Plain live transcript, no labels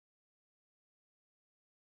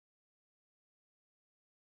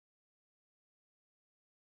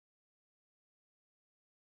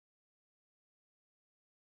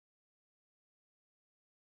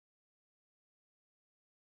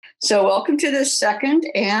So welcome to the second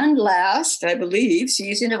and last, I believe,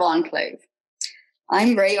 season of ENCLAVE.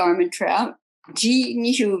 I'm Ray Armentrout. Jean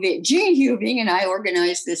Hubing and I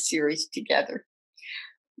organized this series together.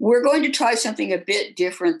 We're going to try something a bit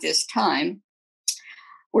different this time.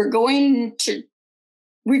 We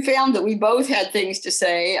found that we both had things to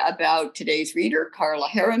say about today's reader, Carla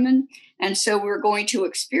Harryman, and so we're going to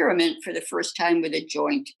experiment for the first time with a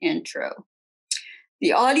joint intro.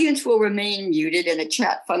 The audience will remain muted and a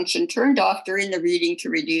chat function turned off during the reading to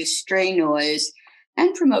reduce stray noise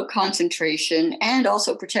and promote concentration and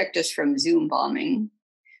also protect us from Zoom bombing,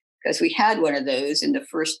 because we had one of those in the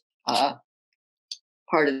first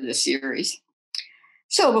part of the series.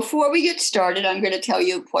 So before we get started, I'm going to tell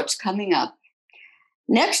you what's coming up.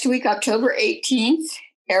 Next week, October 18th,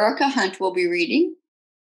 Erica Hunt will be reading.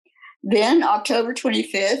 Then October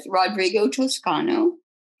 25th, Rodrigo Toscano.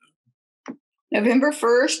 November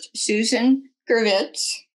 1st, Susan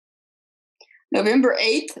Gervitz. November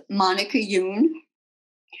 8th, Monica Yoon.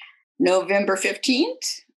 November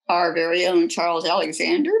 15th, our very own Charles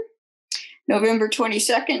Alexander. November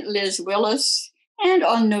 22nd, Liz Willis. And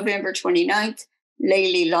on November 29th,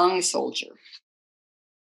 Layli Long Soldier.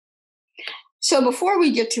 So before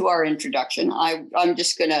we get to our introduction, I'm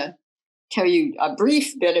just going to tell you a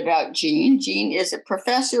brief bit about Jean. Jean is a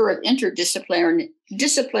professor of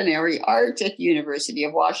interdisciplinary arts at the University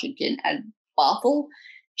of Washington at Bothell.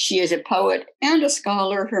 She is a poet and a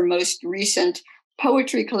scholar. Her most recent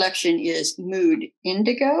poetry collection is Mood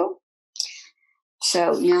Indigo.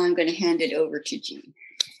 So now I'm going to hand it over to Jean.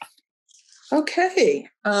 Okay.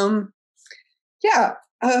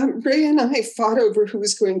 Ray and I fought over who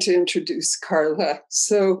was going to introduce Carla,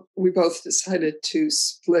 so we both decided to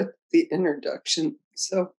split the introduction.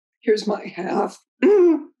 So here's my half.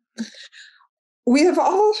 We have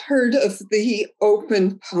all heard of the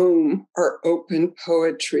open poem or open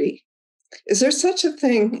poetry. Is there such a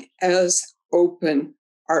thing as open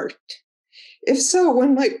art? If so,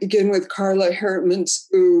 one might begin with Carla Harryman's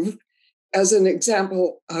oeuvre as an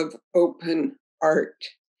example of open art.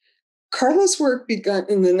 Carla's work, begun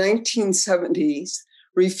in the 1970s,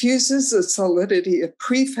 refuses the solidity of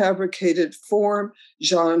prefabricated form,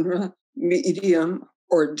 genre, medium,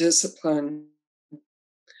 or discipline.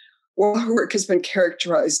 While her work has been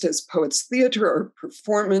characterized as poet's theater or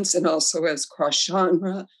performance and also as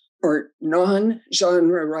cross-genre or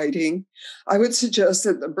non-genre writing, I would suggest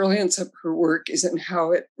that the brilliance of her work is in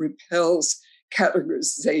how it repels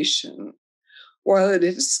categorization. While it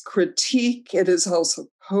is critique, it is also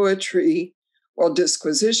poetry. While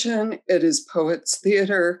disquisition, it is poet's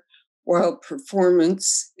theater. While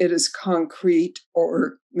performance, it is concrete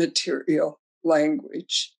or material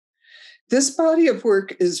language. This body of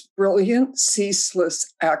work is brilliant,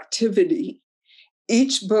 ceaseless activity,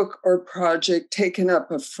 each book or project taken up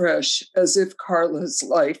afresh as if Carla's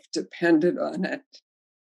life depended on it.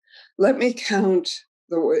 Let me count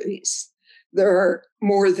the ways. There are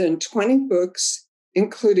more than 20 books,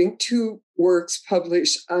 including 2 works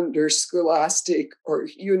published under scholastic or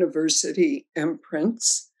university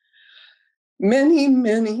imprints, many,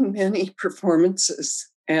 many, many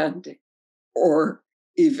performances and or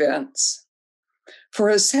events. For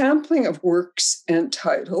a sampling of works and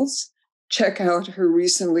titles, check out her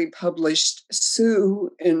recently published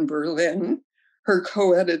Sue in Berlin, her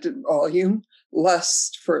co-edited volume,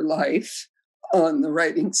 Lust for Life, on the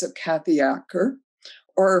Writings of Kathy Acker,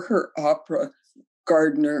 or her opera,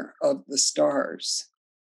 Gardener of the Stars.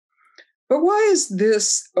 But why is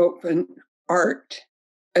this open art,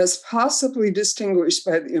 as possibly distinguished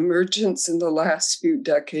by the emergence in the last few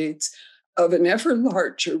decades of an ever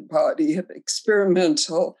larger body of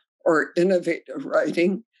experimental or innovative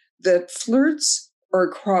writing that flirts or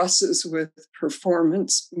crosses with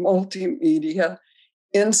performance, multimedia,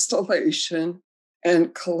 installation,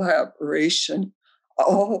 and collaboration,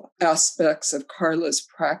 all aspects of Carla's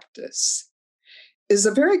practice? Is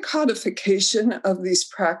a very codification of these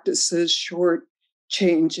practices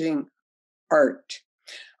short-changing art?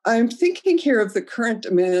 I'm thinking here of the current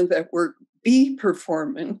demand that work be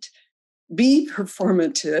performant, be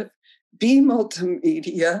performative, be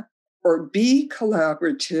multimedia, or be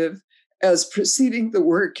collaborative as preceding the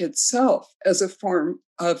work itself as a form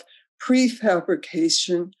of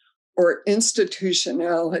prefabrication or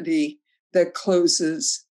institutionality that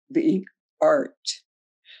closes the art.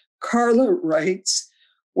 Carla writes,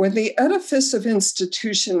 when the edifice of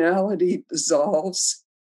institutionality dissolves,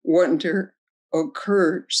 wonder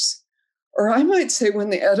occurs. Or I might say, when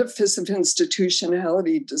the edifice of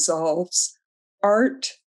institutionality dissolves,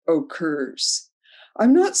 art occurs.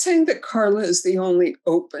 I'm not saying that Carla is the only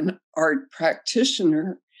open art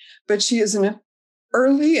practitioner, but she is an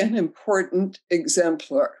early and important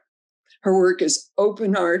exemplar. Her work is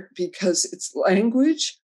open art because its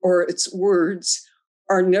language or its words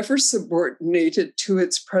are never subordinated to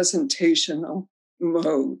its presentational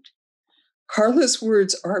mode. Carla's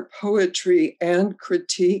words are poetry and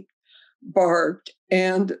critique, barbed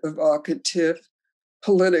and evocative,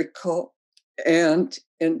 political and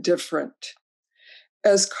indifferent.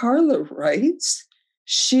 As Carla writes,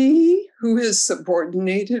 she who is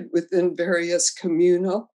subordinated within various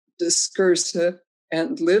communal, discursive,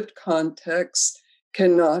 and lived contexts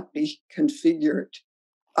cannot be configured.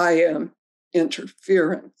 I am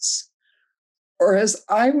interference. Or as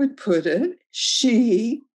I would put it,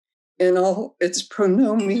 she, in all its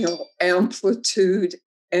pronomial amplitude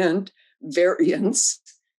and variance.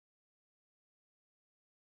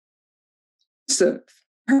 So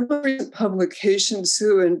her recent publication,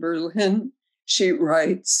 Sue in Berlin, she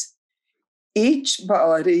writes, each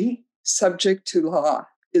body subject to law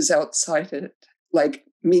is outside it, like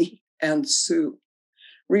me and Sue.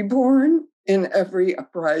 Reborn in every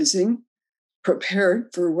uprising,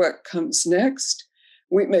 prepared for what comes next,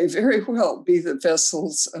 we may very well be the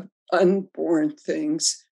vessels of unborn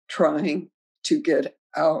things trying to get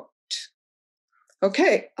out.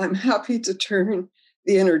 Okay, I'm happy to turn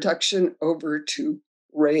the introduction over to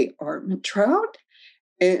Ray Armentrout.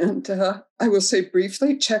 And I will say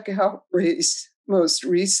briefly, check out Ray's most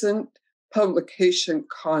recent publication,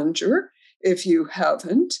 Conjure, if you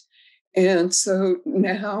haven't. And so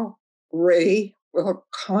now Ray will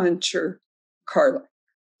conjure Carla.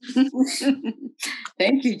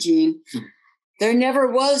 Thank you, Jean. There never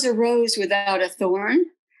was a rose without a thorn.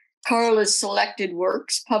 Carla's selected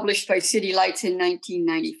works, published by City Lights in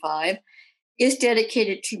 1995, is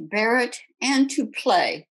dedicated to Barrett and to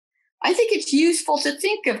play. I think it's useful to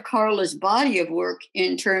think of Carla's body of work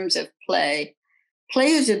in terms of play. Play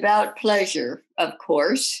is about pleasure, of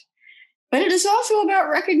course, but it is also about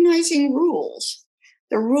recognizing rules,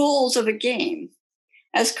 the rules of a game.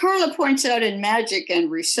 As Carla points out in Magic and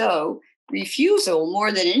Rousseau, refusal,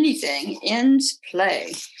 more than anything, ends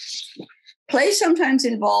play. Play sometimes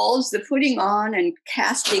involves the putting on and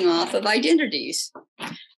casting off of identities.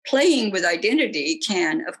 Playing with identity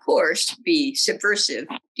can, of course, be subversive,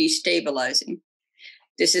 destabilizing.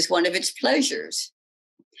 This is one of its pleasures.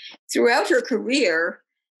 Throughout her career,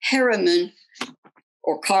 Harryman,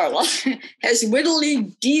 or Carla, has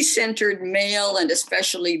wittily decentered male and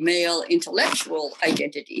especially male intellectual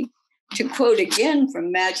identity. To quote again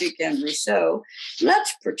from Magic and Rousseau,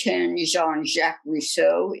 let's pretend Jean-Jacques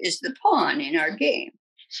Rousseau is the pawn in our game.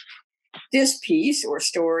 This piece or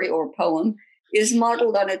story or poem is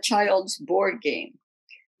modeled on a child's board game.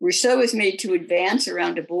 Rousseau is made to advance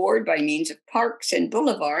around a board by means of parks and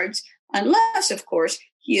boulevards, unless, of course,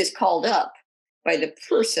 he is called up by the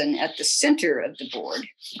person at the center of the board.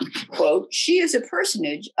 Quote, she is a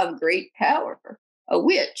personage of great power, a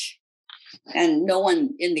witch, and no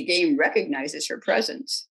one in the game recognizes her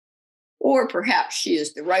presence. Or perhaps she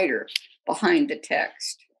is the writer behind the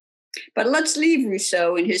text. But let's leave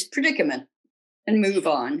Rousseau in his predicament and move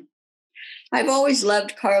on. I've always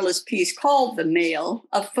loved Carla's piece called The Male,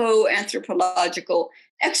 a faux anthropological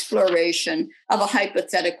exploration of a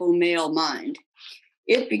hypothetical male mind.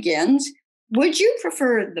 It begins, would you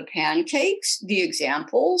prefer the pancakes, the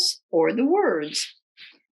examples, or the words?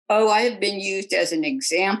 Oh, I have been used as an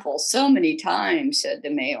example so many times, said the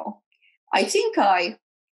male.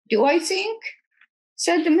 Do I think?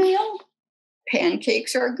 Said the male.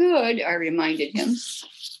 Pancakes are good, I reminded him.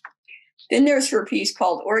 Then there's her piece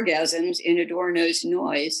called Orgasms in Adorno's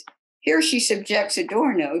Noise. Here she subjects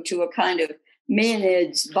Adorno to a kind of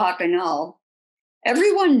Maenads bacchanal.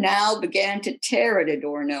 Everyone now began to tear at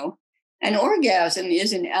Adorno. An orgasm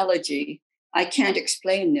is an elegy. I can't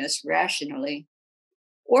explain this rationally.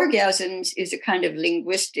 Orgasms is a kind of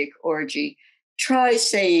linguistic orgy. Try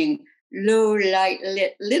saying, low light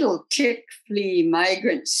lit little tick flea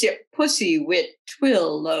migrant sip pussy wit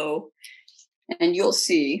twill low, and you'll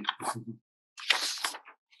see.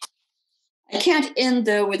 I can't end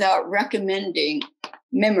though without recommending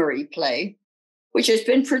Memory Play, which has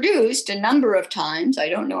been produced a number of times. I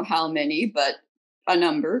don't know how many, but a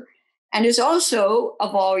number, and is also a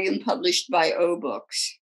volume published by O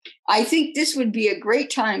Books. I think this would be a great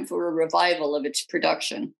time for a revival of its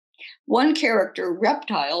production. One character,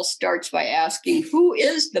 Reptile, starts by asking, who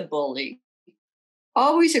is the bully?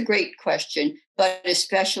 Always a great question, but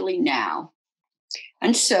especially now.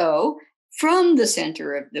 And so, from the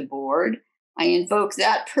center of the board, I invoke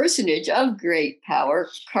that personage of great power,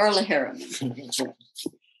 Carla Harryman.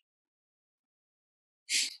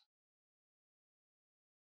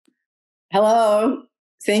 Hello.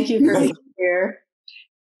 Thank you for being here.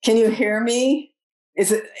 Can you hear me?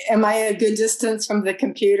 Am I a good distance from the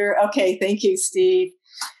computer? Okay, thank you, Steve.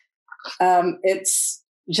 It's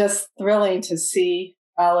just thrilling to see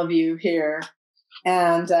all of you here.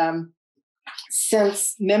 And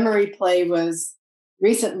since Memory Play was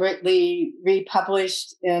recently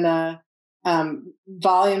republished in a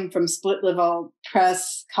volume from Split Level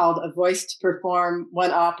Press called A Voice to Perform, One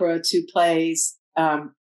Opera, Two Plays, I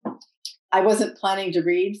wasn't planning to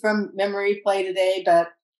read from Memory Play today, but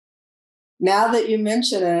now that you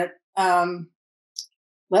mention it,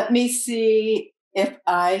 let me see if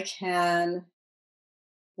I can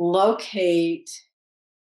locate.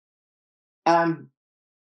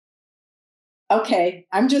 Okay,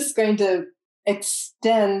 I'm just going to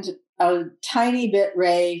extend a tiny bit,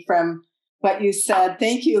 Ray, from what you said.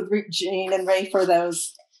 Thank you, Jean and Ray, for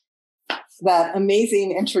that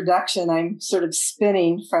amazing introduction. I'm sort of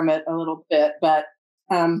spinning from it a little bit, but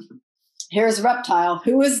here's Reptile.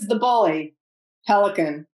 Who is the bully?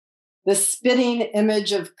 Pelican. The spitting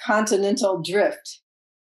image of continental drift.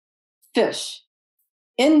 Fish.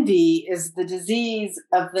 Envy is the disease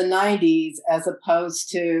of the 90s as opposed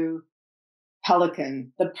to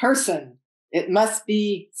Pelican. The person. It must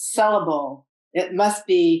be sellable. It must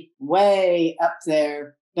be way up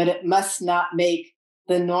there, but it must not make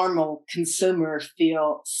the normal consumer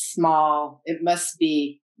feel small. It must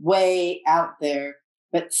be way out there,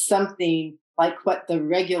 but something like what the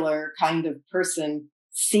regular kind of person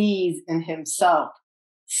sees in himself,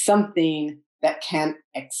 something that can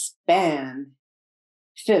expand.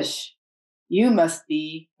 Fish, you must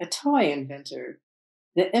be a toy inventor.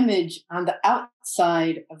 The image on the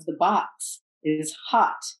outside of the box is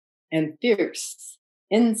hot and fierce.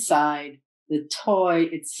 Inside, the toy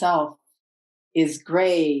itself is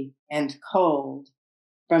gray and cold.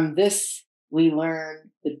 From this, we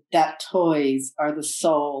learn that toys are the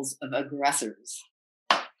souls of aggressors.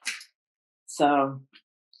 So,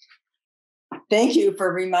 thank you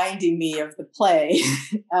for reminding me of the play.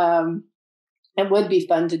 It would be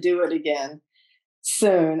fun to do it again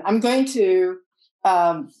soon. I'm going to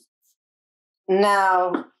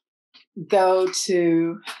now go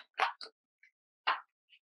to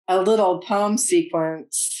a little poem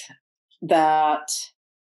sequence that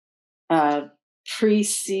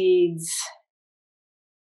precedes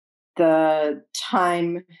the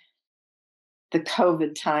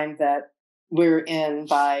COVID time that we're in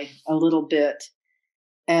by a little bit.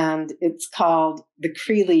 And it's called The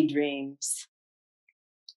Creeley Dreams.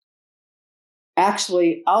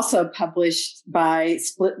 Actually, also published by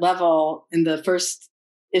Split Level in the first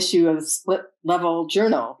issue of Split Level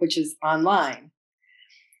Journal, which is online.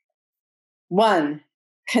 1,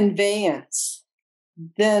 conveyance.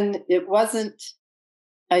 Then it wasn't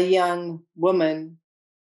a young woman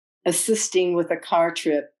assisting with a car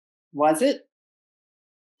trip, was it?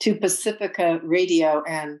 To Pacifica Radio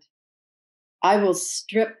and I will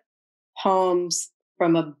strip poems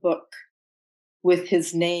from a book with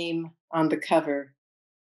his name on the cover.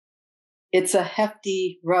 It's a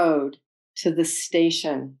hefty road to the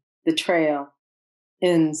station. The trail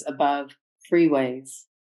ends above freeways.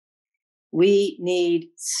 We need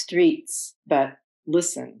streets, but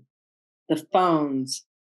listen, the phones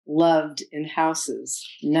loved in houses,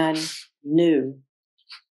 none knew.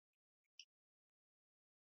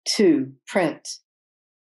 2, print.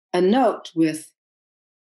 A note with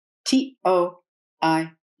TOIENL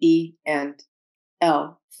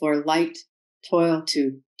for light, toil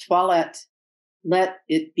to toilette. Let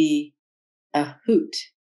it be a hoot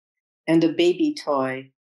and a baby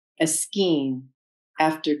toy, a skein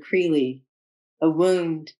after Creeley, a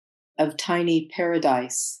wound of tiny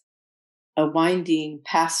paradise, a winding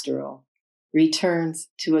pastoral returns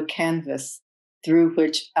to a canvas through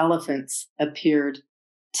which elephants appeared,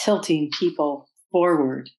 tilting people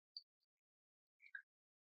forward.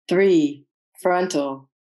 3, frontal.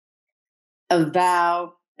 A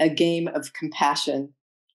vow, a game of compassion.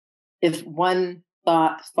 If one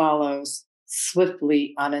thought follows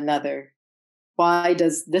swiftly on another, why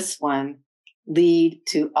does this one lead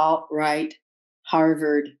to alt-right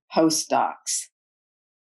Harvard postdocs?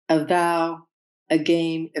 A vow, a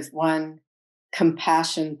game if one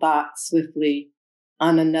compassion thought swiftly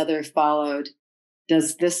on another followed,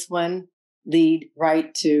 does this one lead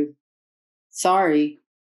right to, sorry,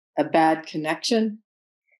 a bad connection?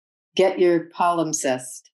 Get your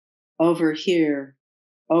palimpsest, over here,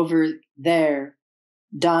 over there.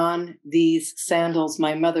 Don these sandals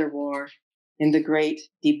my mother wore in the Great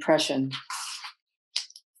Depression.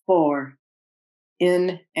 4,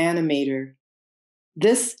 inanimator.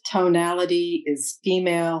 This tonality is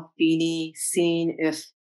female, feeny, seen if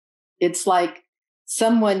it's like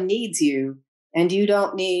someone needs you and you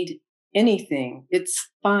don't need anything. It's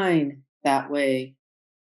fine that way.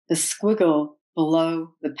 The squiggle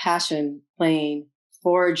below the passion plane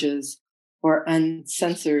forages for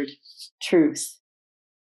uncensored truth.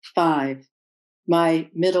 5. My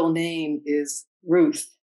middle name is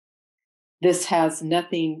Ruth. This has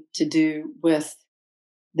nothing to do with,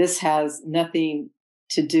 this has nothing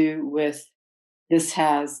to do with, this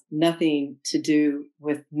has nothing to do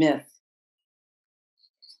with myth.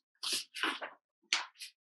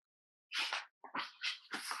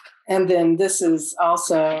 And then this is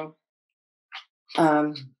also,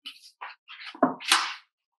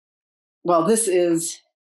 this is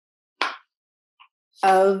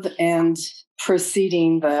of and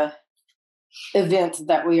preceding the event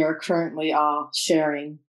that we are currently all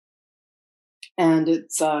sharing. And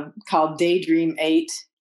it's called Daydream 8,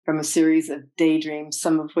 from a series of daydreams,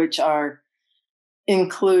 some of which are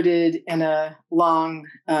included in a long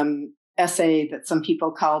essay that some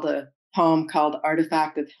people called a poem called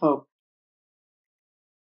Artifact of Hope.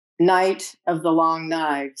 Night of the Long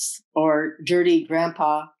Knives, or Dirty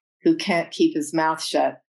Grandpa Who Can't Keep His Mouth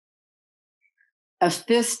Shut. A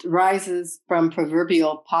fist rises from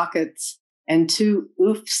proverbial pockets, and 2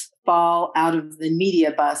 oofs fall out of the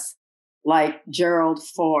media bus like Gerald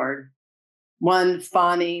Ford, one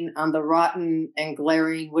fawning on the rotten and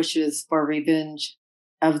glaring wishes for revenge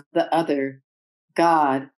of the other.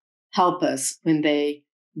 God help us when they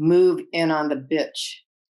move in on the bitch.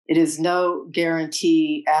 It is no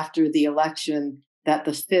guarantee after the election that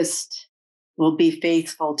the fist will be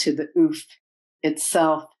faithful to the oof,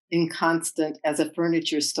 itself inconstant as a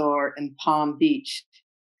furniture store in Palm Beach.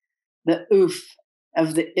 The oof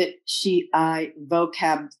of the it, she, I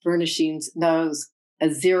vocab furnishings knows a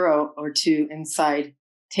 0 or 2 inside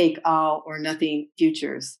take all or nothing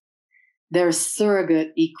futures. Their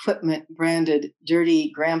surrogate equipment branded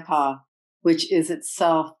Dirty Grandpa, which is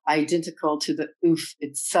itself identical to the oof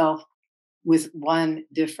itself with one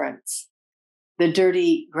difference. The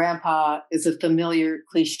Dirty Grandpa is a familiar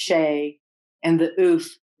cliche, and the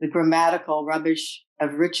oof, the grammatical rubbish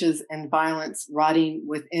of riches and violence rotting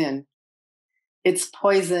within. Its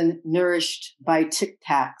poison nourished by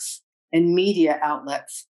tic-tacs and media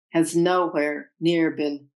outlets has nowhere near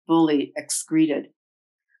been fully excreted.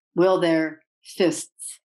 Will their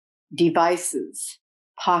fists, devices,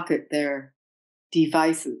 pocket their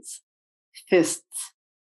devices, fists,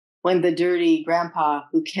 when the dirty grandpa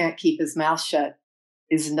who can't keep his mouth shut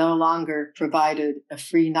is no longer provided a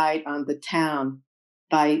free night on the town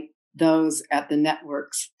by those at the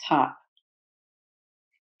network's top?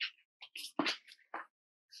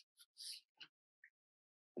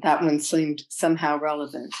 That one seemed somehow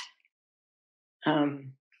relevant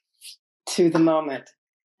to the moment.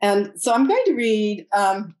 And so I'm going to read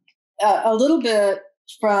a little bit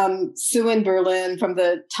from Sue in Berlin, from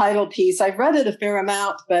the title piece. I've read it a fair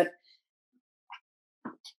amount, but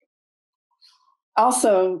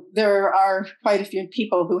also there are quite a few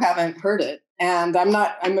people who haven't heard it. And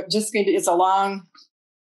I'm just going to, it's a long,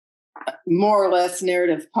 more or less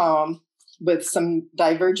narrative poem with some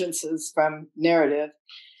divergences from narrative.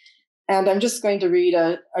 And I'm just going to read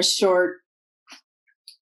a short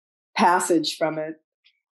passage from it.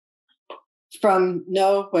 From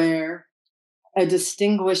nowhere, a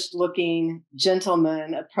distinguished-looking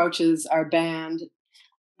gentleman approaches our band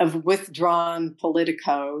of withdrawn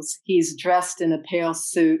politicos. He's dressed in a pale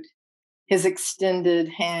suit. His extended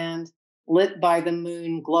hand, lit by the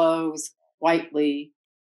moon, glows whitely.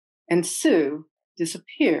 And Sue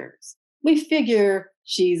disappears. We figure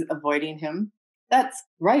she's avoiding him. That's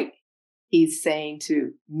right, he's saying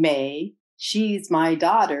to May. She's my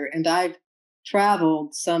daughter, and I've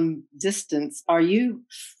traveled some distance. Are you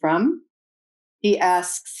from? He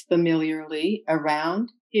asks familiarly.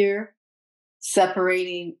 Around here,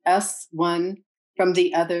 separating us one from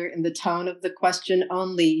the other in the tone of the question.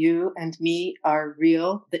 Only you and me are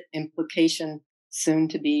real. The implication, soon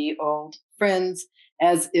to be old friends,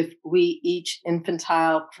 as if we each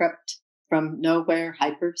infantile crept from nowhere,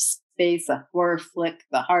 hyperspace, a horror flick,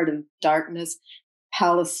 the heart of darkness,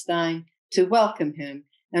 Palestine, to welcome him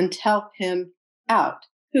and help him out,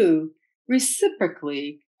 who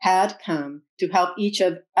reciprocally had come to help each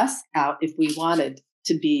of us out if we wanted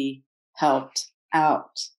to be helped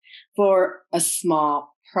out for a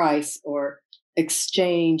small price or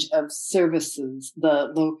exchange of services.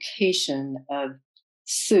 The location of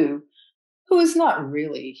Sue, who is not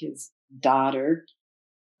really his daughter.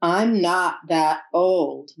 I'm not that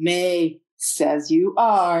old. May says you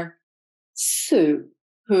are. Sue,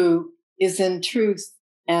 who is in truth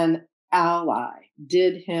an ally,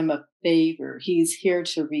 did him a favor. He's here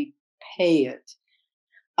to repay it.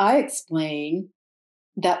 I explain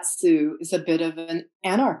that Sue is a bit of an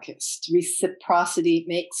anarchist. Reciprocity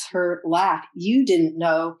makes her laugh. You didn't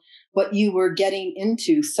know what you were getting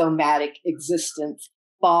into, somatic existence,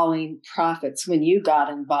 falling prophets, when you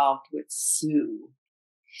got involved with Sue.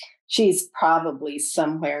 She's probably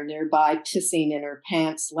somewhere nearby, pissing in her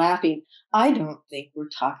pants, laughing. I don't think we're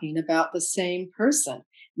talking about the same person.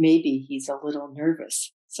 Maybe he's a little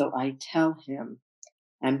nervous, so I tell him,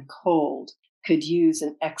 I'm cold, could use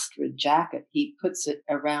an extra jacket. He puts it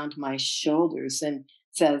around my shoulders and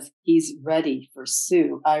says he's ready for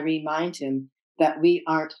Sue. I remind him that we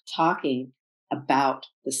aren't talking about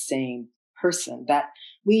the same person, that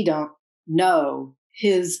we don't know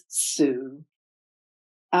his Sue.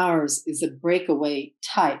 Ours is a breakaway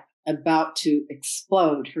type about to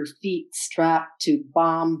explode, her feet strapped to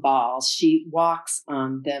bomb balls. She walks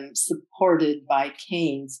on them, supported by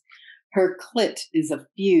canes. Her clit is a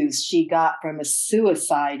fuse she got from a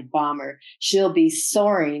suicide bomber. She'll be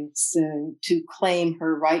soaring soon to claim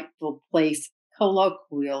her rightful place,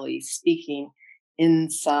 colloquially speaking,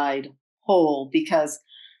 inside whole, because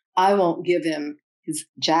I won't give him his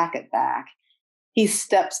jacket back. He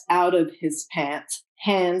steps out of his pants,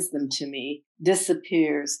 hands them to me,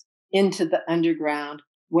 disappears into the underground,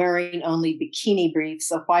 wearing only bikini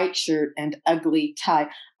briefs, a white shirt, and ugly tie.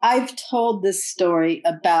 I've told this story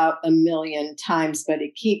about 1 million times, but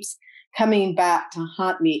it keeps coming back to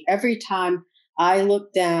haunt me. Every time I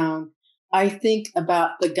look down, I think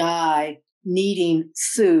about the guy needing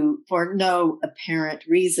Sue for no apparent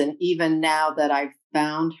reason. Even now that I've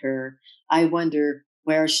found her, I wonder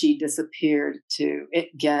where she disappeared to.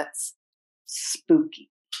 It gets spooky.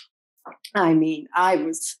 I mean, I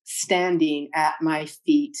was standing at my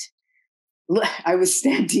feet. I was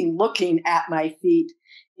standing looking at my feet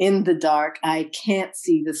in the dark. I can't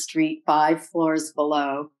see the street 5 floors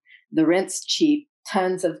below. The rent's cheap,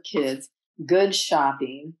 tons of kids, good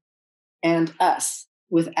shopping, and us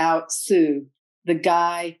without Sue. The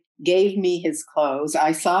guy gave me his clothes.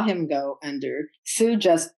 I saw him go under. Sue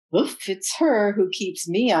just, oof, it's her who keeps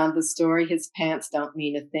me on the story. His pants don't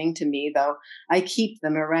mean a thing to me, though. I keep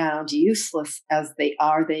them around, useless as they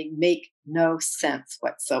are. They make no sense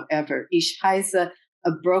whatsoever. Ich heiße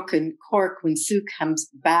a broken cork. When Sue comes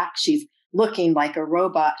back, she's looking like a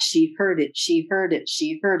robot. She heard it. She heard it.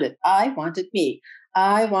 She heard it. I wanted me.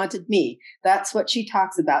 I wanted me. That's what she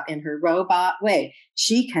talks about in her robot way.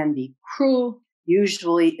 She can be cruel,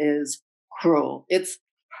 usually is cruel. It's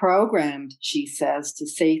programmed, she says, to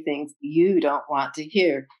say things you don't want to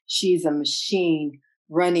hear. She's a machine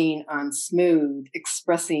running on smooth,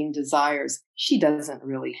 expressing desires she doesn't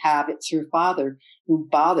really have. It's her father who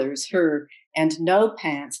bothers her, and no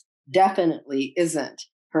pants definitely isn't.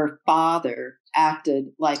 Her father acted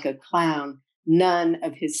like a clown. None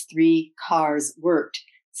of his 3 cars worked.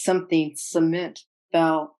 Something cement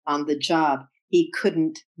fell on the job. He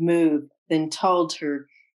couldn't move, then told her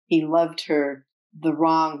he loved her the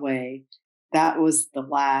wrong way. That was the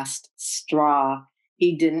last straw.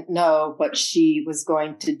 He didn't know what she was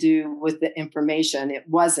going to do with the information. It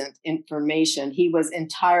wasn't information. He was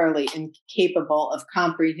entirely incapable of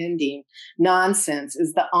comprehending. Nonsense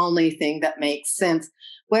is the only thing that makes sense.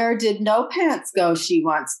 Where did No Pants go? She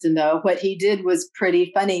wants to know. What he did was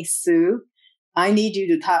pretty funny, Sue. I need you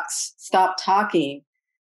to stop talking.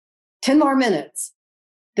 10 more minutes.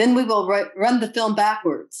 Then we will run the film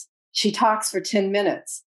backwards. She talks for 10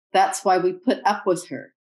 minutes. That's why we put up with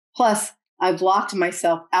her. Plus, I've locked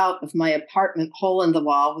myself out of my apartment hole in the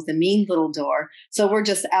wall with a mean little door. So we're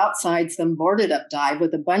just outside some boarded up dive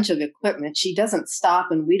with a bunch of equipment. She doesn't stop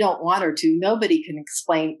and we don't want her to. Nobody can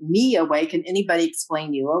explain me away. Can anybody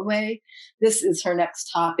explain you away? This is her next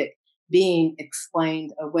topic, being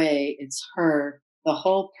explained away. It's her, the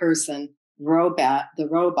whole person, the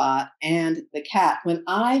robot, and the cat. When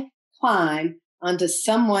I climb onto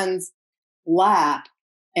someone's lap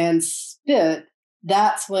and spit,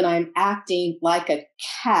 that's when I'm acting like a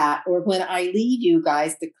cat, or when I leave you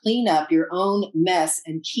guys to clean up your own mess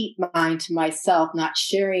and keep mine to myself, not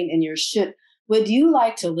sharing in your shit. Would you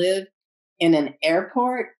like to live in an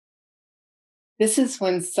airport? This is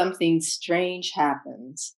when something strange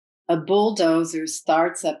happens. A bulldozer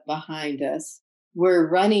starts up behind us. We're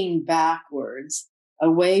running backwards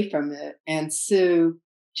away from it, and Sue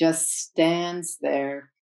just stands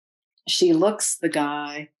there. She looks the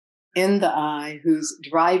guy in the eye who's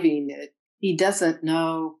driving it. He doesn't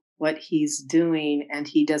know what he's doing, and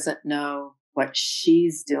he doesn't know what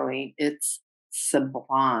she's doing. It's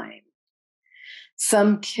sublime.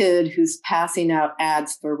 Some kid who's passing out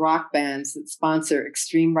ads for rock bands that sponsor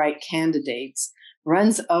extreme right candidates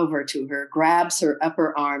runs over to her, grabs her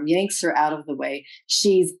upper arm, yanks her out of the way.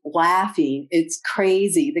 She's laughing. It's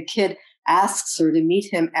crazy. The kid asks her to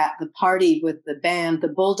meet him at the party with the band. The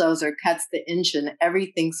bulldozer cuts the engine.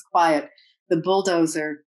 Everything's quiet. The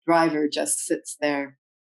bulldozer driver just sits there.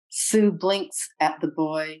 Sue blinks at the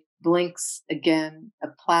boy, blinks again, a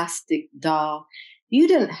plastic doll. You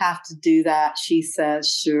didn't have to do that, she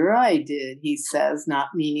says. Sure I did, he says, not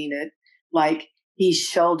meaning it, like he's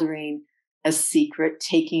shouldering a secret,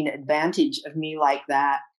 taking advantage of me like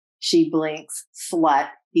that. She blinks, slut.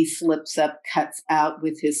 He slips up, cuts out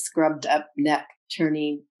with his scrubbed up neck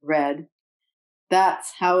turning red.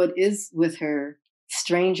 That's how it is with her.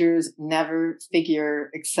 Strangers never figure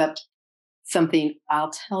except something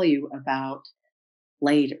I'll tell you about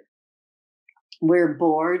later. We're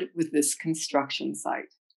bored with this construction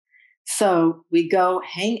site. So we go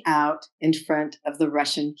hang out in front of the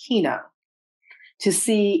Russian Kino to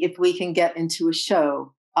see if we can get into a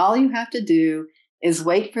show. All you have to do is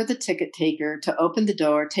wait for the ticket taker to open the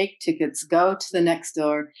door, take tickets, go to the next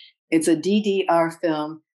door. It's a DDR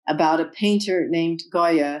film about a painter named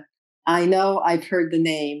Goya. I know I've heard the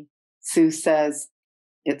name. Sue says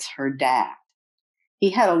it's her dad.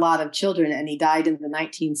 He had a lot of children and he died in the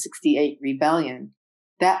 1968 rebellion.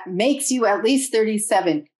 That makes you at least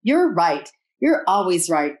 37. You're right. You're always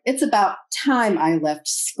right. It's about time I left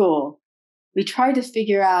school. We try to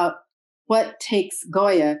figure out what takes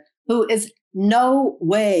Goya, who is no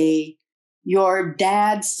way your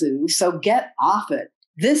dad, Sue, so get off it.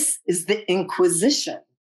 This is the Inquisition,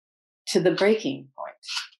 to the breaking point.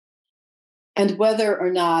 And whether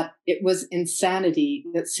or not it was insanity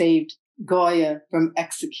that saved Goya from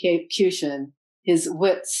execution, his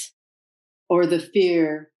wits, or the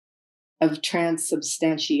fear of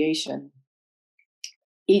transubstantiation.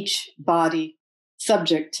 Each body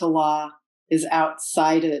subject to law is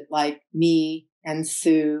outside it, like me and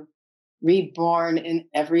Sue, reborn in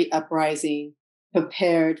every uprising,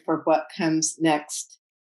 prepared for what comes next.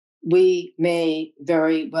 We may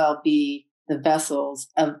very well be the vessels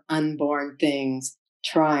of unborn things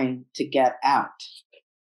trying to get out.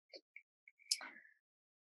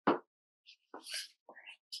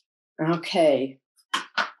 Okay,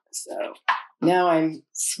 so now I'm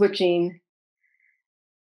switching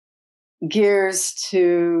gears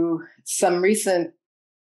to some recent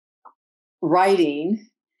writing,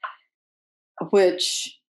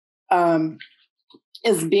 which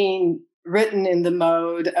is being written in the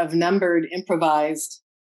mode of numbered improvised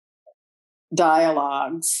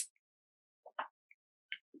dialogues.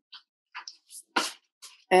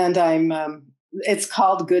 And it's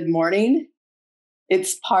called Good Morning.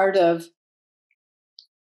 It's part of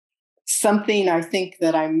something I think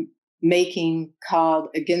that I'm making called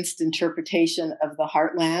Against Interpretation of the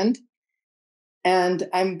Heartland. And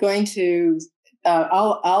I'm going to,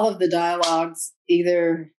 all of the dialogues,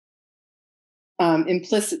 either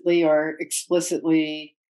implicitly or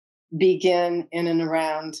explicitly, begin in and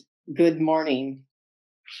around good morning.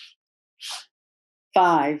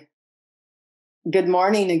 5, good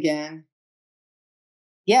morning again.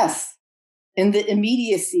 Yes, in the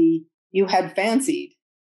immediacy you had fancied.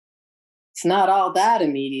 It's not all that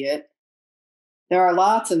immediate. There are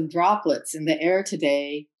lots of droplets in the air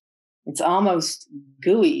today. It's almost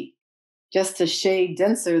gooey, just a shade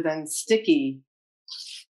denser than sticky.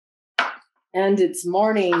 And it's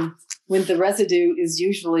morning when the residue is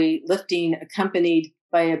usually lifting, accompanied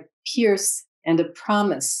by a pierce and a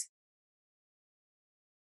promise.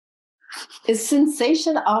 Is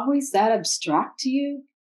sensation always that abstract to you?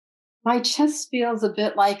 My chest feels a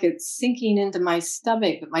bit like it's sinking into my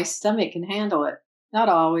stomach, but my stomach can handle it. Not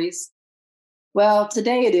always. Well,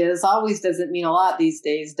 today it is. Always doesn't mean a lot these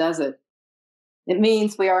days, does it? It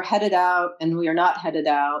means we are headed out and we are not headed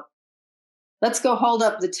out. Let's go hold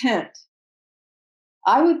up the tent.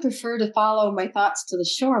 I would prefer to follow my thoughts to the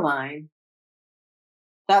shoreline.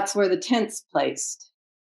 That's where the tent's placed.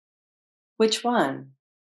 Which one?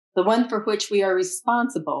 The one for which we are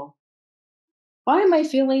responsible. Why am I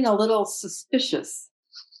feeling a little suspicious?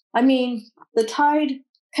 I mean, the tide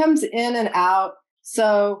comes in and out,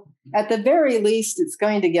 so at the very least, it's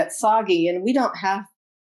going to get soggy, and we don't have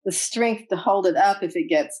the strength to hold it up if it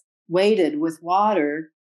gets weighted with water,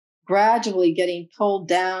 gradually getting pulled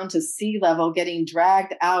down to sea level, getting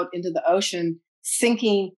dragged out into the ocean,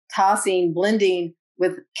 sinking, tossing, blending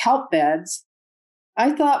with kelp beds.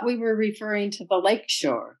 I thought we were referring to the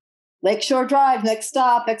lakeshore. Lakeshore Drive, next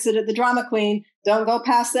stop, exit at the Drama Queen. Don't go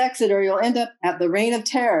past the exit or you'll end up at the Reign of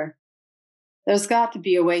Terror. There's got to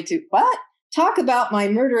be a way to, what? Talk about my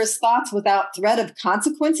murderous thoughts without threat of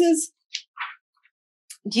consequences?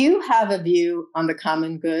 Do you have a view on the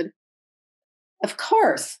common good? Of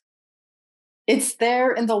course, it's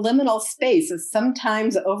there in the liminal space, a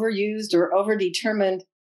sometimes overused or overdetermined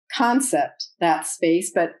concept, that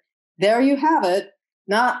space, but there you have it,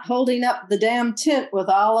 not holding up the damn tent with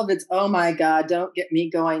all of its, oh my God, don't get me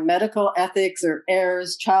going, medical ethics or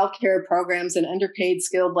errors, childcare programs and underpaid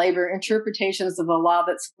skilled labor, interpretations of the law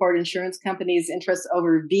that support insurance companies' interests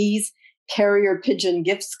over V's, carrier pigeon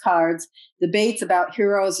gifts cards, debates about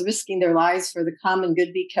heroes risking their lives for the common good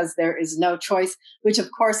because there is no choice, which of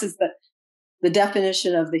course is the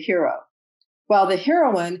definition of the hero, while the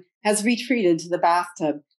heroine has retreated to the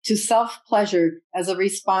bathtub, to self-pleasure as a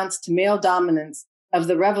response to male dominance of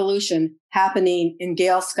the revolution happening in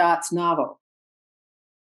Gail Scott's novel.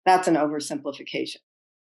 That's an oversimplification.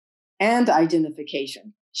 And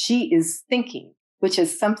identification. She is thinking, which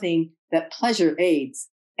is something that pleasure aids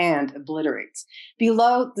and obliterates.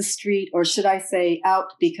 Below the street, or should I say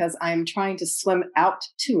out, because I am trying to swim out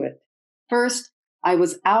to it. First, I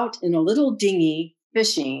was out in a little dinghy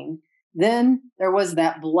fishing. Then there was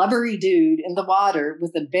that blubbery dude in the water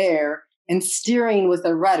with a bear and steering with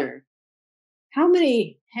a rudder. How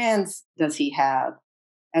many hands does he have?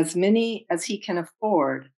 As many as he can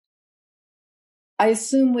afford. I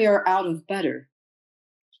assume we are out of butter.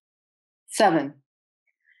 7.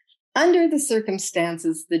 Under the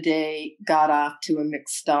circumstances, the day got off to a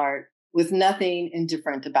mixed start with nothing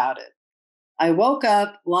indifferent about it. I woke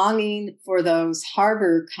up longing for those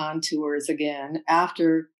harbor contours again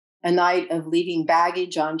after a night of leaving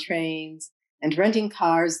baggage on trains and renting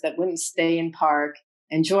cars that wouldn't stay in park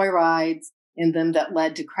and joyrides in them that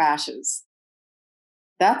led to crashes.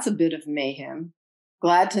 That's a bit of mayhem.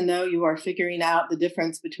 Glad to know you are figuring out the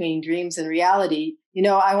difference between dreams and reality. You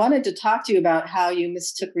know, I wanted to talk to you about how you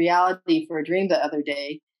mistook reality for a dream the other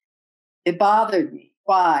day. It bothered me.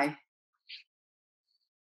 Why?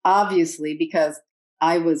 Obviously, because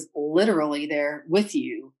I was literally there with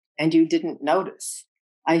you and you didn't notice.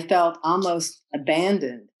 I felt almost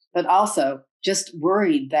abandoned, but also just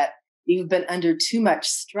worried that you've been under too much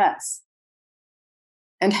stress.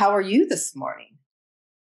 And how are you this morning?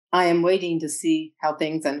 I am waiting to see how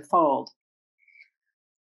things unfold.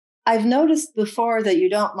 I've noticed before that you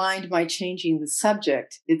don't mind my changing the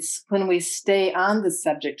subject. It's when we stay on the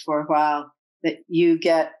subject for a while that you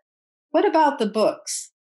get, what about the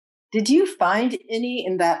books? Did you find any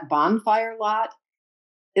in that bonfire lot?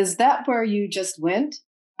 Is that where you just went?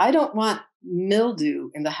 I don't want mildew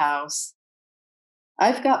in the house.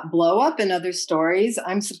 I've got blow up in other stories.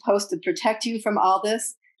 I'm supposed to protect you from all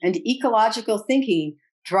this, and ecological thinking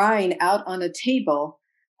drying out on a table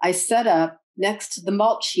I set up next to the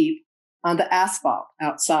mulch heap on the asphalt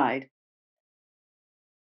outside.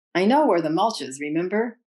 I know where the mulch is,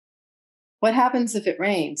 remember? What happens if it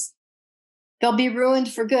rains? They'll be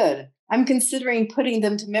ruined for good. I'm considering putting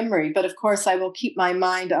them to memory, but of course I will keep my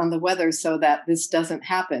mind on the weather so that this doesn't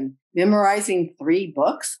happen. Memorizing 3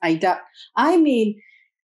 books? I mean,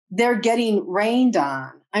 they're getting rained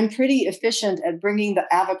on. I'm pretty efficient at bringing the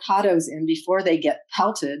avocados in before they get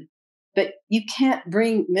pelted, but you can't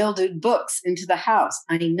bring mildewed books into the house.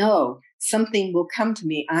 I know something will come to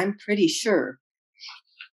me. I'm pretty sure.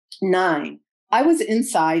 9. I was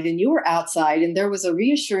inside and you were outside, and there was a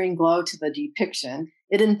reassuring glow to the depiction.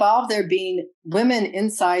 It involved there being women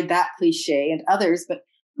inside that cliche and others, but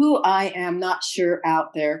who I am not sure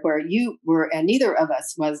out there where you were, and neither of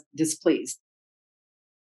us was displeased.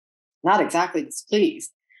 Not exactly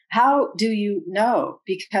displeased. How do you know?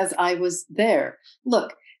 Because I was there.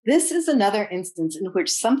 Look, this is another instance in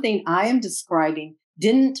which something I am describing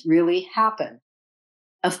didn't really happen.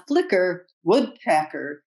 A flicker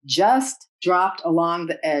woodpecker just dropped along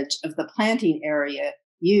the edge of the planting area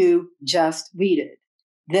you just weeded,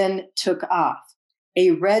 then took off.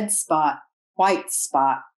 A red spot, white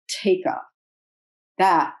spot takeoff.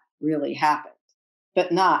 That really happened,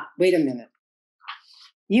 but not, wait a minute.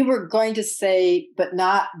 You were going to say, but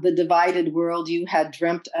not the divided world you had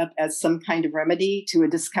dreamt up as some kind of remedy to a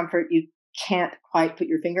discomfort you can't quite put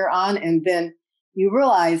your finger on. And then you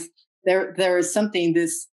realize there is something,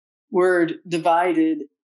 this word divided,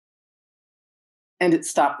 and it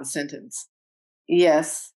stopped the sentence.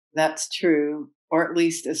 Yes, that's true, or at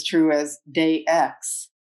least as true as day X.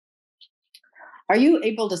 Are you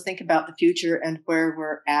able to think about the future and where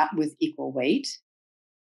we're at with equal weight?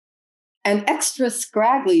 An extra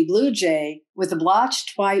scraggly blue jay with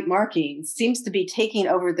blotched white markings seems to be taking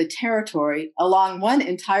over the territory along one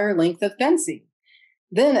entire length of fencing.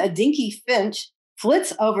 Then a dinky finch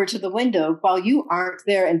flits over to the window while you aren't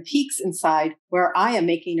there and peeks inside where I am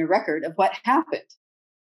making a record of what happened.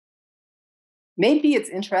 Maybe it's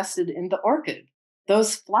interested in the orchid.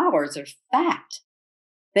 Those flowers are fat.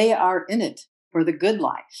 They are in it. for the good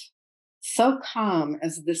life, so calm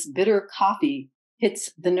as this bitter coffee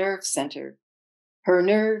hits the nerve center. Her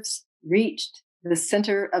nerves reached the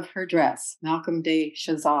center of her dress, Malcolm de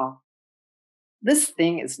Chazal. This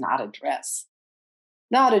thing is not a dress.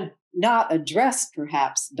 Not a dress,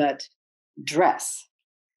 perhaps, but dress.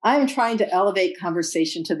 I am trying to elevate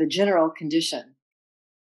conversation to the general condition.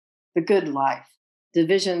 The good life,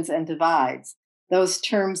 divisions and divides, those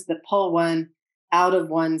terms that pull one out of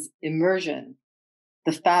one's immersion.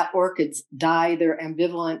 The fat orchids dye their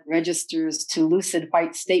ambivalent registers to lucid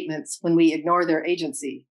white statements when we ignore their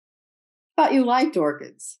agency. Thought you liked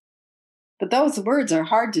orchids. But those words are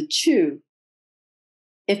hard to chew.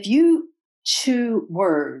 If you chew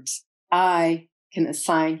words, I can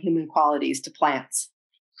assign human qualities to plants.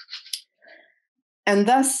 And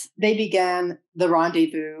thus they began the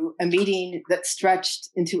rendezvous, a meeting that stretched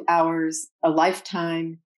into hours, a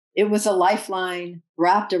lifetime. It was a lifeline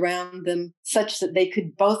wrapped around them such that they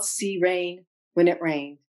could both see rain when it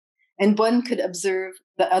rained. And one could observe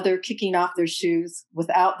the other kicking off their shoes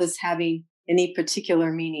without this having any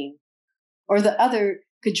particular meaning. Or the other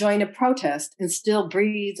could join a protest and still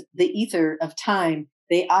breathe the ether of time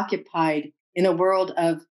they occupied in a world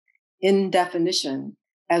of indefinition,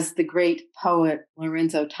 as the great poet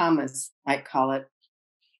Lorenzo Thomas might call it.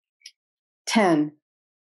 10.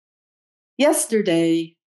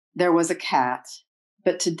 Yesterday, there was a cat,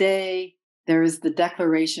 but today there is the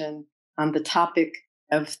declaration on the topic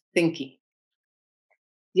of thinking.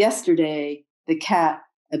 Yesterday, the cat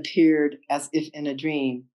appeared as if in a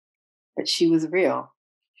dream, but she was real.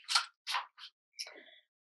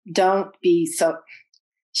 Don't be so.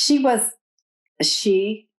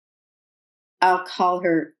 I'll call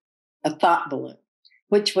her a thought balloon,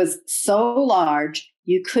 which was so large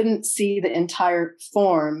you couldn't see the entire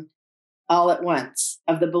form all at once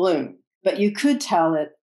of the balloon, but you could tell it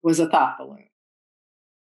was a thought balloon.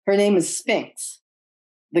 Her name is Sphinx,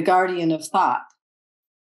 the guardian of thought.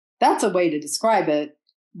 That's a way to describe it,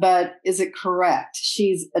 but is it correct?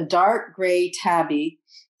 She's a dark gray tabby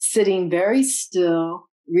sitting very still,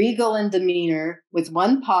 regal in demeanor, with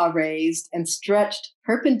one paw raised and stretched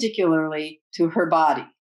perpendicularly to her body.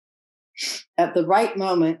 At the right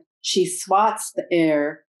moment, she swats the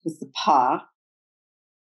air with the paw,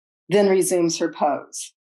 then resumes her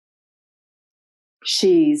pose.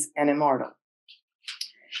 She's an immortal.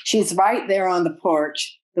 She's right there on the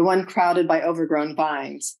porch, the one crowded by overgrown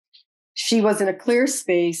vines. She was in a clear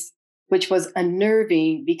space, which was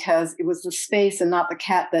unnerving because it was the space and not the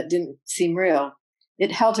cat that didn't seem real.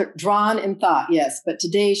 It held her drawn in thought, yes, but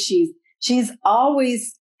today she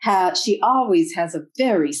always has a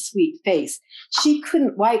very sweet face. She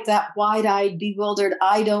couldn't wipe that wide-eyed, bewildered,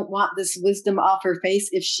 I don't want this wisdom off her face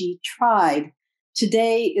if she tried.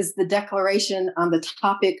 Today is the declaration on the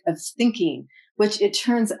topic of thinking, which it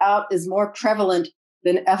turns out is more prevalent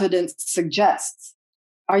than evidence suggests.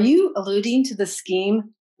 Are you alluding to the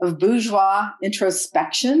scheme of bourgeois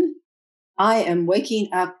introspection? I am waking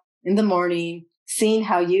up in the morning, seeing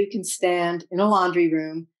how you can stand in a laundry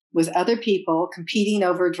room with other people competing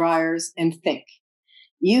over dryers and think.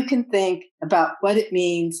 You can think about what it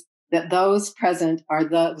means that those present are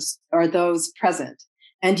those present.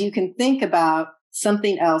 And you can think about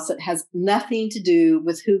something else that has nothing to do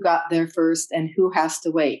with who got there first and who has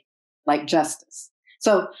to wait, like justice.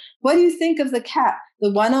 So what do you think of the cat?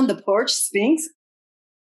 The one on the porch, Sphinx?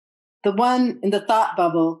 The one in the thought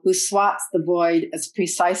bubble who swats the void as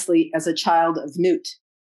precisely as a child of Newt.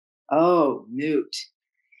 Oh, Newt.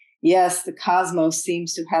 Yes, the cosmos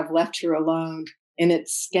seems to have left her alone in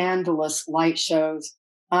its scandalous light shows.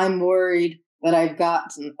 I'm worried that I've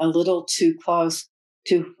gotten a little too close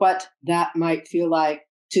to what that might feel like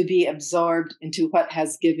to be absorbed into what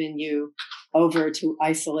has given you over to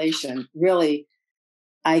isolation. Really,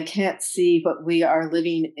 I can't see what we are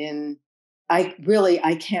living in. I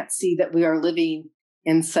can't see that we are living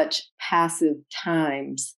in such passive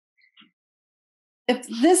times. If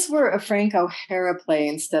this were a Frank O'Hara play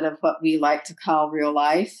instead of what we like to call real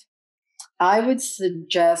life, I would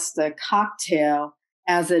suggest a cocktail,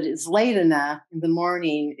 as it is late enough in the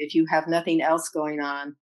morning if you have nothing else going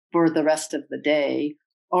on for the rest of the day,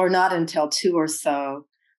 or not until 2 or so.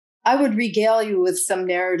 I would regale you with some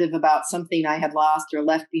narrative about something I had lost or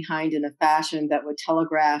left behind in a fashion that would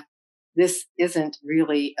telegraph, this isn't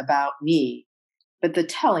really about me, but the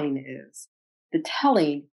telling is. The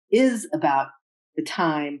telling is about the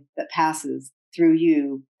time that passes through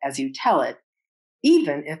you as you tell it,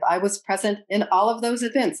 even if I was present in all of those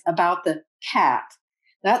events about the cat.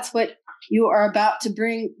 That's what you are about to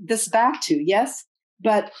bring this back to, yes?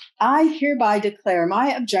 But I hereby declare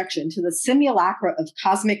my objection to the simulacra of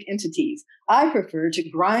cosmic entities. I prefer to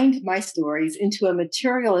grind my stories into a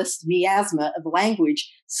materialist miasma of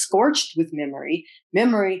language scorched with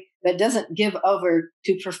memory that doesn't give over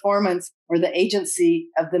to performance or the agency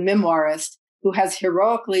of the memoirist who has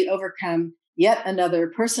heroically overcome yet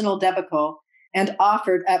another personal debacle and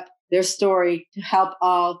offered up their story to help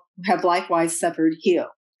all who have likewise suffered heal.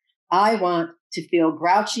 I want to feel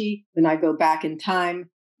grouchy when I go back in time,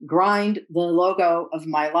 grind the logo of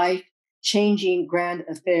my life, changing grand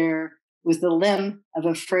affair with the limb of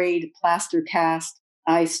a frayed plaster cast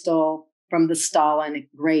I stole from the Stalin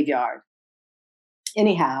graveyard.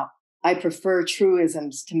 Anyhow, I prefer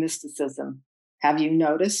truisms to mysticism. Have you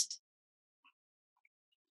noticed?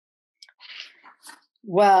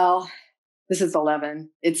 Well, this is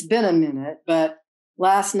 11. It's been a minute, but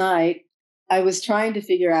last night I was trying to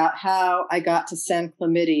figure out how I got to San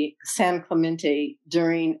Clemente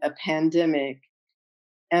during a pandemic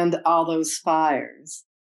and all those fires.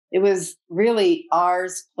 It was really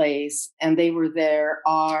R's place, and they were there,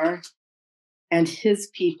 R and his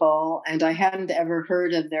people, and I hadn't ever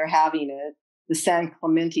heard of their having it, the San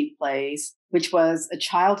Clemente place, which was a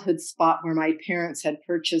childhood spot where my parents had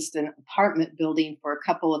purchased an apartment building for a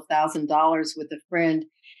couple of $1,000s with a friend.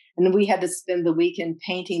 And we had to spend the weekend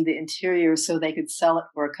painting the interior so they could sell it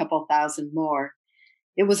for a couple thousand more.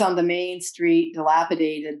 It was on the main street,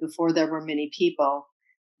 dilapidated before there were many people.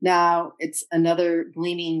 Now it's another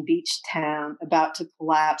gleaming beach town about to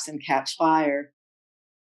collapse and catch fire.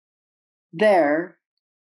 There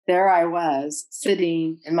I was,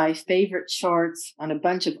 sitting in my favorite shorts on a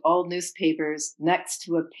bunch of old newspapers next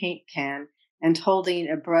to a paint can and holding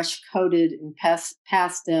a brush coated in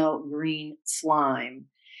pastel green slime.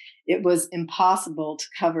 It was impossible to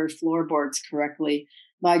cover floorboards correctly.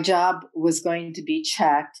 My job was going to be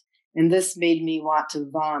checked, and this made me want to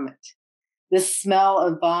vomit. This smell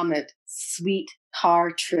of vomit, sweet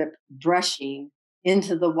car trip brushing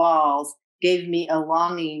into the walls, gave me a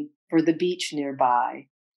longing for the beach nearby.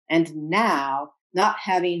 And now, not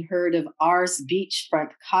having heard of R's beachfront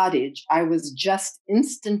cottage, I was just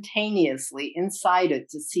instantaneously inside it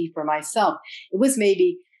to see for myself. It was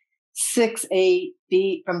maybe 6-8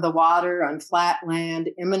 feet from the water on flat land,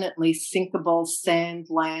 eminently sinkable sand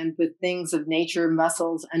land with things of nature,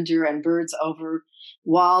 mussels under and birds over,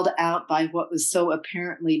 walled out by what was so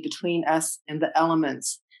apparently between us and the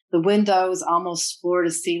elements. The windows, almost floor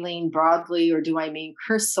to ceiling, broadly, or do I mean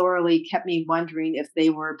cursorily, kept me wondering if they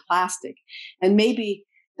were plastic. And maybe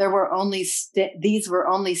these were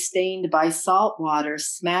only stained by salt water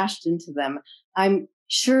smashed into them. I'm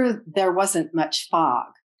sure there wasn't much fog.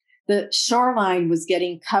 The shoreline was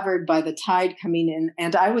getting covered by the tide coming in,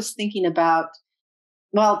 and I was thinking about,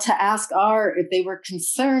 to ask R if they were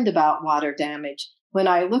concerned about water damage when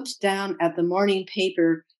I looked down at the morning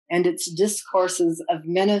paper and its discourses of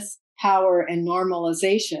menace, power, and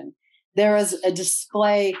normalization. There is a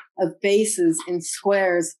display of faces in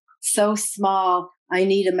squares so small I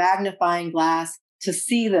need a magnifying glass to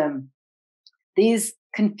see them. These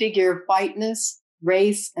configure whiteness,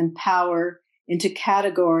 race, and power into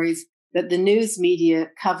categories that the news media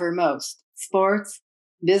cover most: sports,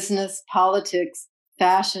 business, politics,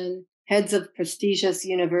 fashion, heads of prestigious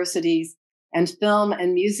universities, and film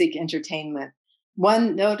and music entertainment.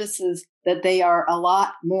 One notices that there are a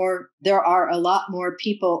lot more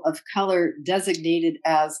people of color designated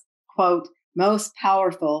as, quote, most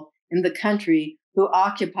powerful in the country who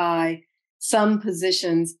occupy some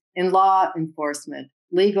positions in law enforcement,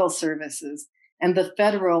 legal services, and the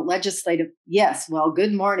federal legislative. Yes, well,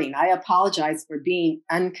 good morning. I apologize for being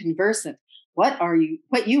unconversant.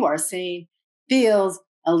 What you are saying feels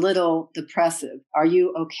a little depressive. Are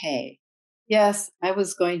you okay? Yes, I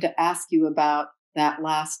was going to ask you about that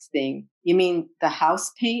last thing. You mean the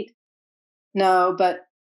house paint? No, but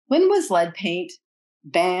when was lead paint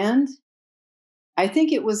banned? I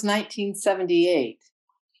think it was 1978.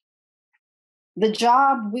 The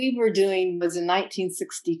job we were doing was in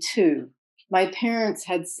 1962. My parents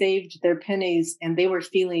had saved their pennies and they were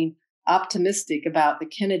feeling optimistic about the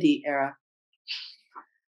Kennedy era.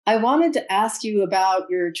 I wanted to ask you about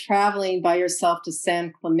your traveling by yourself to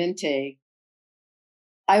San Clemente.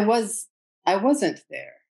 I wasn't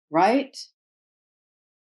there, right?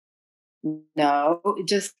 No, it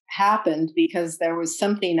just happened because there was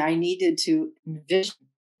something I needed to envision.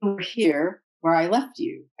 You were here where I left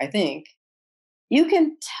you, I think. You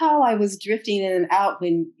can tell I was drifting in and out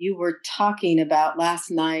when you were talking about last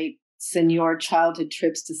night's and your childhood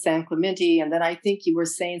trips to San Clemente, and then I think you were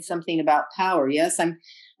saying something about power. Yes,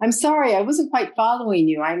 I'm sorry, I wasn't quite following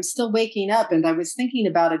you. I'm still waking up, and I was thinking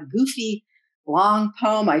about a goofy long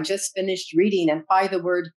poem I just finished reading and why the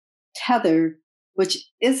word tether, which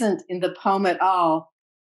isn't in the poem at all,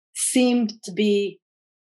 seemed to be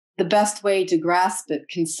the best way to grasp it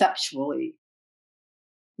conceptually.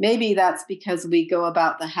 Maybe that's because we go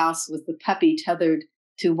about the house with the puppy tethered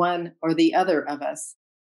to one or the other of us.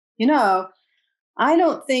 You know, I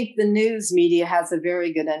don't think the news media has a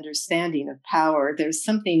very good understanding of power. There's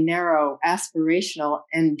something narrow, aspirational,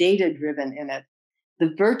 and data-driven in it.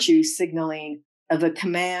 The virtue signaling of a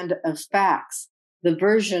command of facts, the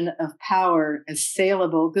version of power as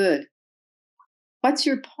saleable good. What's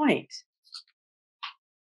your point?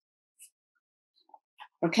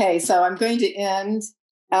 Okay, so I'm going to end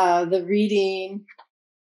the reading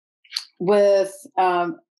with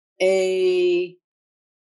a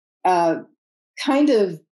kind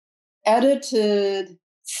of edited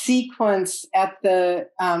sequence at the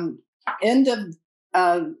end of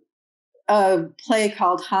a play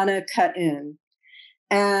called Hannah Cut In.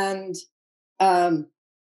 And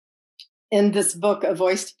in this book, A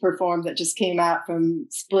Voice to Perform, that just came out from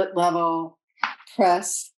Split Level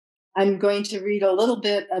Press, I'm going to read a little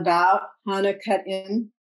bit about Hannah Cut In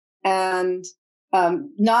and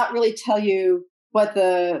not really tell you what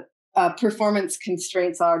the performance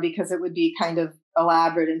constraints are, because it would be kind of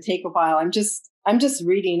elaborate and take a while. I'm just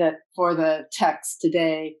reading it for the text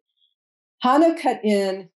today. Hannah Cut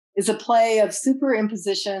In is a play of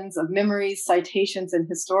superimpositions of memories, citations, and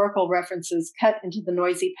historical references cut into the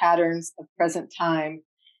noisy patterns of present time.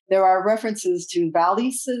 There are references to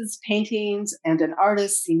Valise's paintings and an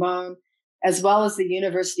artist, Simone, as well as the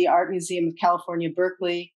University Art Museum of California,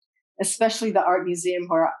 Berkeley, especially the art museum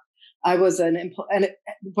where I was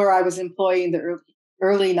employee in the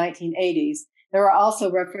early 1980s. There are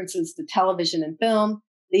also references to television and film.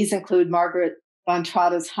 These include Margaret von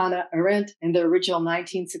Trotte's Hannah Arendt and the original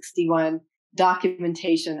 1961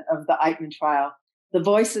 documentation of the Eichmann trial. The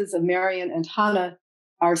voices of Marion and Hannah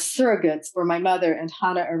are surrogates for my mother and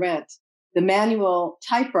Hannah Arendt. The manual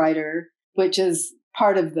typewriter, which is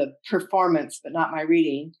part of the performance, but not my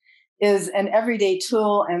reading, is an everyday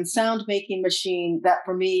tool and sound-making machine that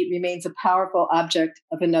for me remains a powerful object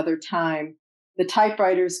of another time. The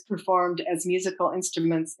typewriters performed as musical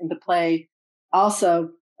instruments in the play also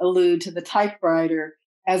allude to the typewriter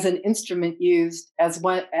as an instrument used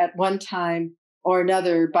at one time or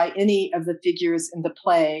another by any of the figures in the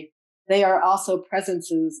play. They are also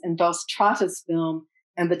presences in both Trotte's film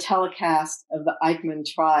and the telecast of the Eichmann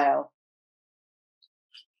trial.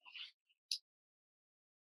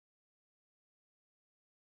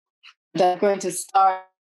 I'm going to start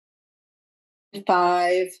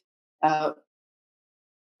 5,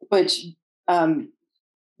 which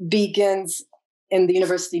begins in the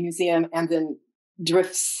University Museum and then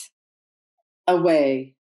drifts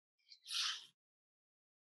away.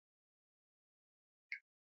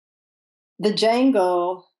 The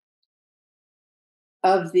jangle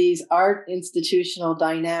of these art institutional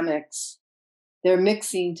dynamics, they're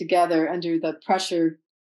mixing together under the pressure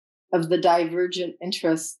of the divergent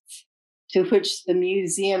interests to which the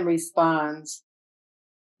museum responds,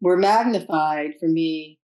 were magnified for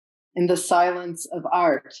me in the silence of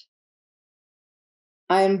art.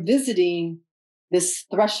 I am visiting this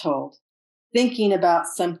threshold, thinking about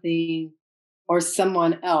something or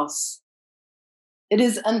someone else. It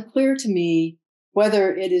is unclear to me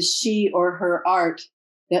whether it is she or her art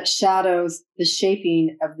that shadows the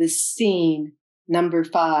shaping of this scene, number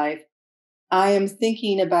 5. I am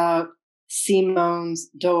thinking about Simone's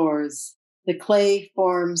doors. The clay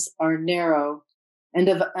forms are narrow and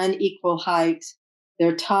of unequal height,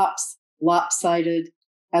 their tops lopsided,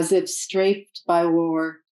 as if strafed by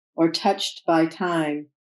war or touched by time.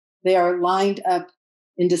 They are lined up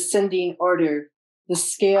in descending order. The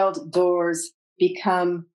scaled doors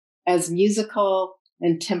become as musical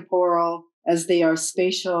and temporal as they are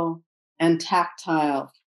spatial and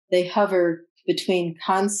tactile. They hover between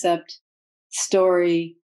concept,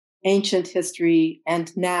 story, ancient history,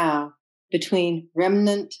 and now, between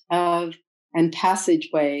remnant of and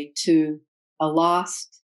passageway to a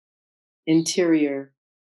lost interior,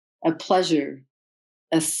 a pleasure,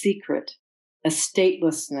 a secret, a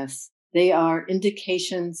statelessness. They are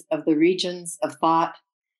indications of the regions of thought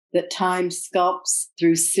that time sculpts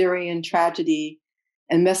through Syrian tragedy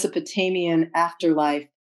and Mesopotamian afterlife,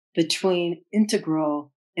 between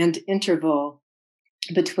integral and interval,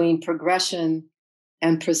 between progression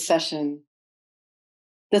and procession.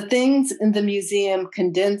 The things in the museum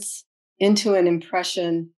condense into an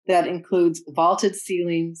impression that includes vaulted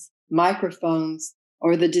ceilings, microphones,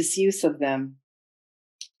 or the disuse of them.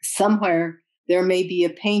 Somewhere there may be a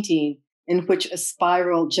painting in which a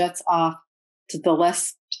spiral jets off to the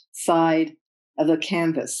left side of a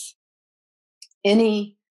canvas.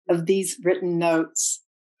 Any of these written notes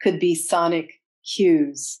could be sonic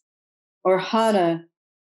cues, or Hannah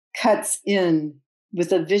cuts in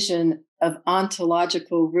with a vision of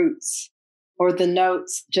ontological roots, or the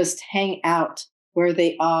notes just hang out where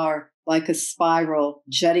they are like a spiral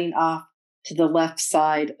jutting off to the left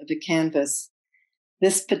side of a canvas.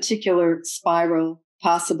 This particular spiral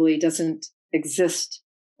possibly doesn't exist,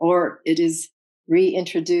 or it is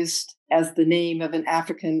reintroduced as the name of an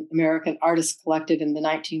African-American artist collective in the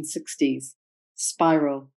 1960s,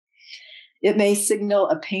 Spiral. It may signal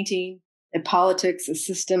a painting, a politics, a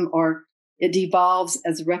system, or it devolves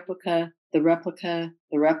as replica, the replica,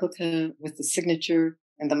 the replica with the signature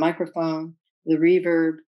and the microphone, the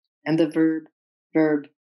reverb and the verb.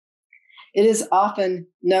 It is often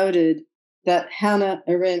noted that Hannah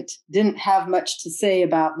Arendt didn't have much to say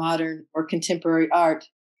about modern or contemporary art.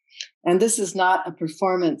 And this is not a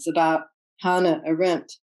performance about Hannah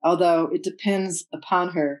Arendt, although it depends upon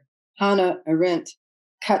her. Hannah Arendt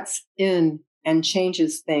cuts in and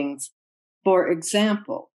changes things. For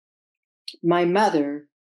example, my mother,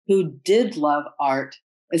 who did love art,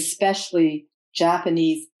 especially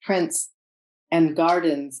Japanese prints and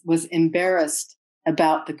gardens, was embarrassed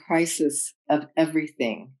about the crisis of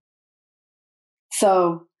everything.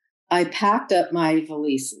 So I packed up my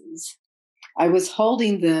valises. I was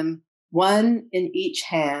holding them, one in each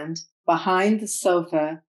hand, behind the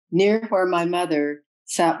sofa, near where my mother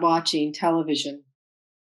sat watching television.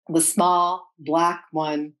 The small black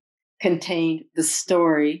one contained the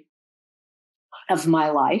story of my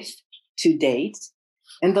life to date,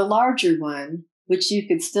 and the larger one, which you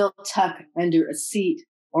could still tuck under a seat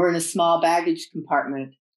or in a small baggage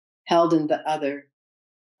compartment, held in the other.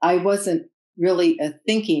 I wasn't really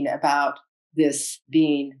thinking about this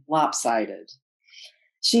being lopsided.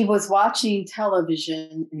 She was watching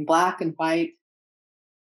television in black and white,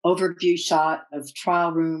 overview shot of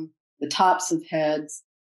trial room, the tops of heads,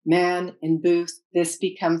 man in booth. This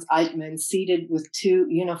becomes Eichmann seated with two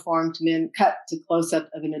uniformed men, cut to close-up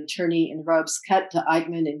of an attorney in robes, cut to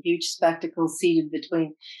Eichmann in huge spectacles seated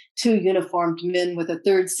between two uniformed men with a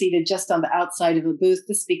third seated just on the outside of a booth.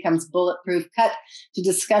 This becomes Bulletproof, cut to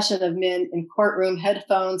discussion of men in courtroom,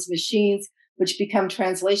 headphones, machines, which become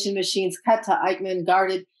translation machines, cut to Eichmann,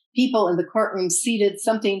 guarded, people in the courtroom seated,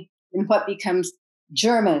 something in what becomes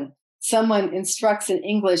German. Someone instructs in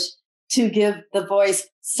English to give the voice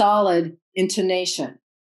solid intonation.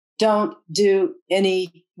 Don't do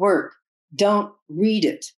any work. Don't read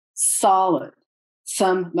it. Solid.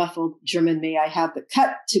 Some muffled German, may I have the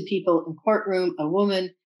cut to people in courtroom, a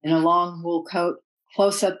woman in a long wool coat,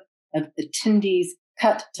 close-up of attendees,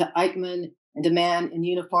 cut to Eichmann, and a man in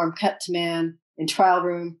uniform, cut to man in trial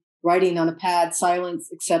room, writing on a pad, silence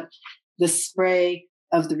except the spray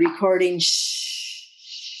of the recording.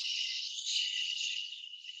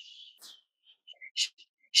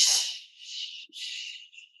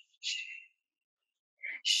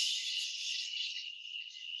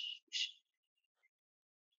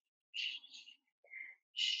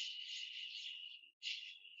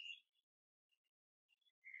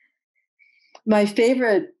 My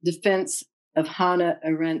favorite defense of Hannah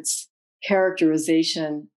Arendt's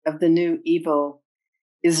characterization of the new evil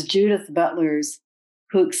is Judith Butler's,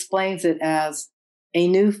 who explains it as a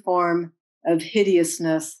new form of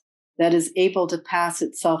hideousness that is able to pass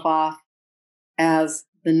itself off as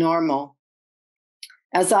the normal.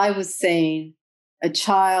 As I was saying, a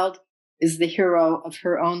child is the hero of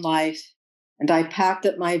her own life, and I packed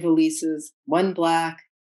up my valises, one black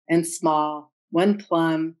and small, one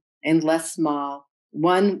plum and less small,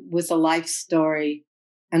 one with a life story,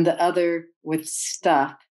 and the other with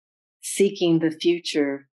stuff, seeking the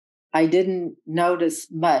future. I didn't notice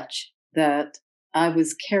much that I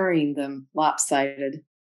was carrying them lopsided.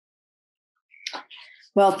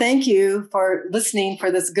 Well, thank you for listening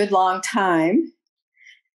for this good long time.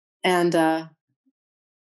 And I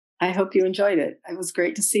hope you enjoyed it. It was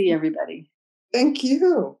great to see everybody. Thank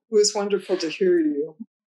you. It was wonderful to hear you.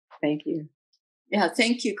 Thank you. Yeah,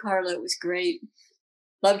 thank you, Carla. It was great.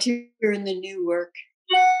 Loved hearing the new work.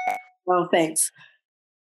 Well, thanks.